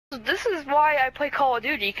This is why I play Call of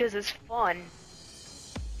Duty, because it's fun.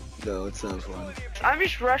 No, it sounds fun. I'm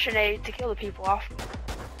just rushing A to kill the people off.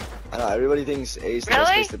 I know, everybody thinks A's the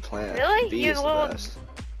best place to plant. Really? B is the best.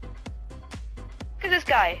 Look at this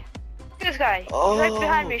guy. Look at this guy. Oh. He's right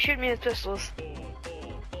behind me, shooting me with pistols.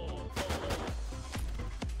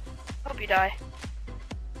 Hope you die.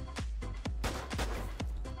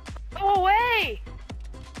 Go away!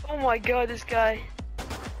 Oh my god, this guy.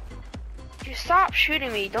 You stop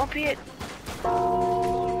shooting me, don't be it.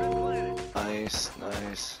 Nice,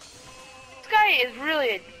 nice. This guy is really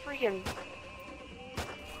a freaking...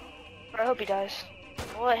 But I hope he dies.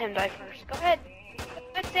 We'll let him die first. Go ahead.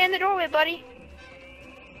 Let's stay in the doorway, buddy.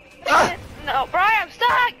 Ah! No, Brian, I'm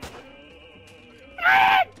stuck!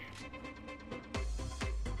 Brian!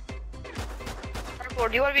 Hardcore,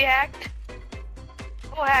 do you want to be hacked?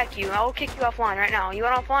 I'll hack you. I will kick you offline right now. You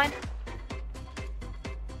want offline?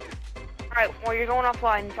 Alright, well, you're going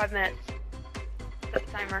offline in 5 minutes. Set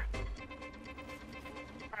the timer.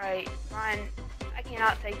 Alright, Brian, I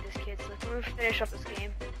cannot take this kid, so can we finish up this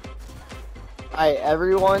game? Alright,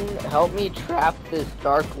 everyone, help me trap this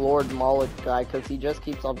Dark Lord Moloch guy, because he just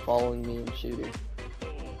keeps on following me and shooting.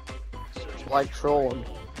 Like trolling.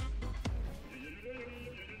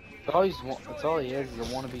 That's all he is a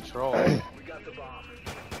wannabe troll.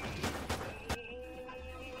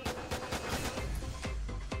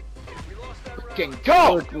 Fucking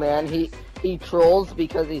go! Look, man, he trolls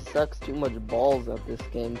because he sucks too much balls at this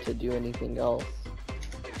game to do anything else.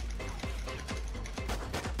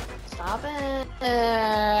 Stop it!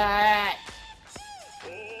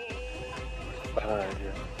 Behind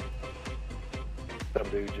you. Some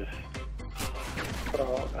dude just...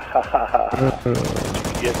 Oh, ha ha ha.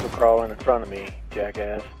 You get for crawling in front of me,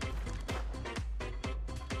 jackass.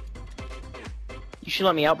 You should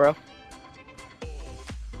let me out, bro.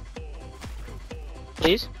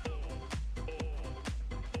 Please?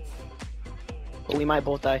 But we might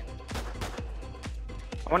both die.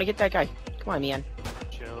 I wanna get that guy. Come on, man.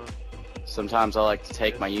 Sometimes I like to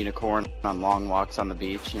take my unicorn on long walks on the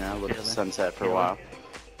beach, you know, look at the sunset for a while.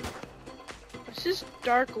 What's this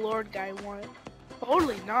Dark Lord guy want?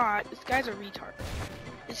 Totally not. This guy's a retard.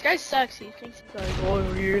 This guy sucks. He thinks he's like, oh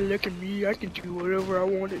yeah, look at me. I can do whatever I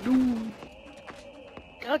want to do.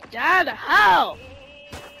 Go down to hell!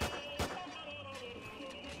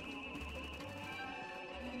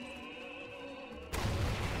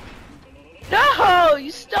 No!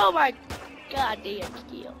 You stole my goddamn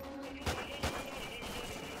kill.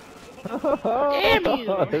 Damn you!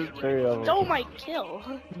 Stole my kill.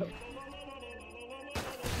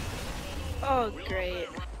 Oh great.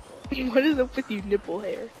 What is up with you nipple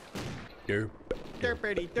hair? Oh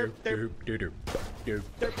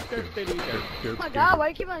my god, why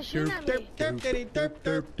you keep on shooting at me?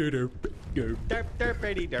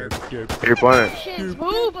 You're playing. Shit's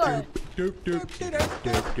moving! Dude,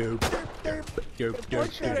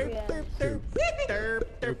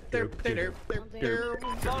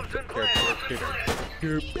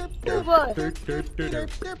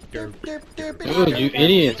 you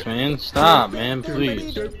idiots, man. Stop, man,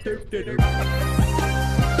 please.